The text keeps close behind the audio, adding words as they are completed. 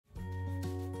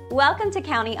Welcome to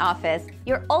County Office,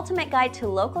 your ultimate guide to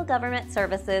local government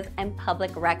services and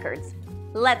public records.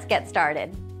 Let's get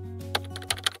started.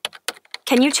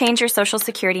 Can you change your Social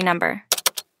Security number?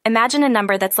 Imagine a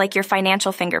number that's like your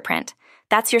financial fingerprint.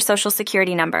 That's your Social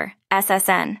Security number,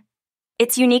 SSN.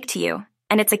 It's unique to you,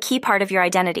 and it's a key part of your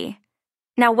identity.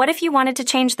 Now, what if you wanted to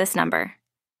change this number?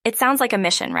 It sounds like a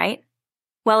mission, right?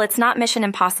 Well, it's not mission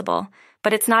impossible,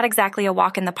 but it's not exactly a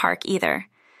walk in the park either.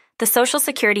 The Social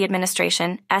Security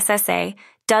Administration, SSA,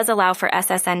 does allow for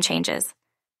SSN changes.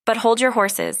 But hold your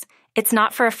horses. It's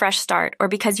not for a fresh start or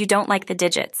because you don't like the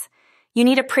digits. You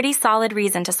need a pretty solid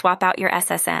reason to swap out your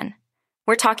SSN.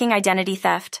 We're talking identity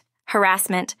theft,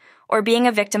 harassment, or being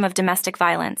a victim of domestic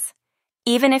violence.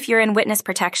 Even if you're in witness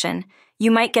protection,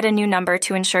 you might get a new number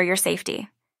to ensure your safety.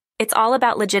 It's all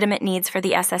about legitimate needs for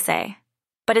the SSA.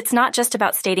 But it's not just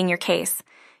about stating your case.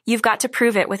 You've got to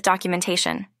prove it with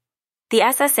documentation. The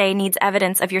SSA needs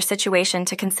evidence of your situation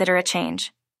to consider a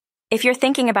change. If you're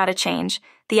thinking about a change,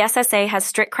 the SSA has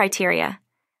strict criteria.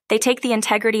 They take the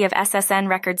integrity of SSN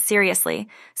records seriously,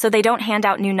 so they don't hand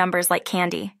out new numbers like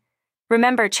candy.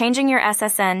 Remember, changing your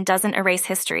SSN doesn't erase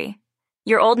history.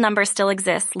 Your old number still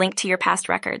exists linked to your past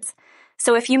records.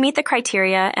 So if you meet the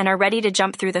criteria and are ready to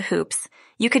jump through the hoops,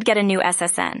 you could get a new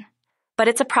SSN. But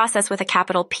it's a process with a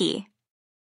capital P.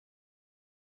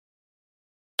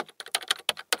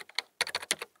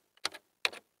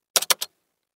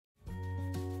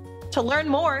 To learn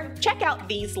more, check out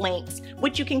these links,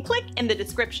 which you can click in the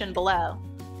description below.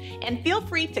 And feel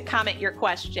free to comment your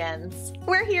questions.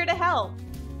 We're here to help.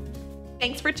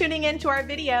 Thanks for tuning in to our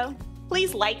video.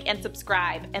 Please like and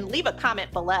subscribe and leave a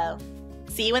comment below.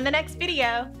 See you in the next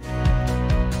video.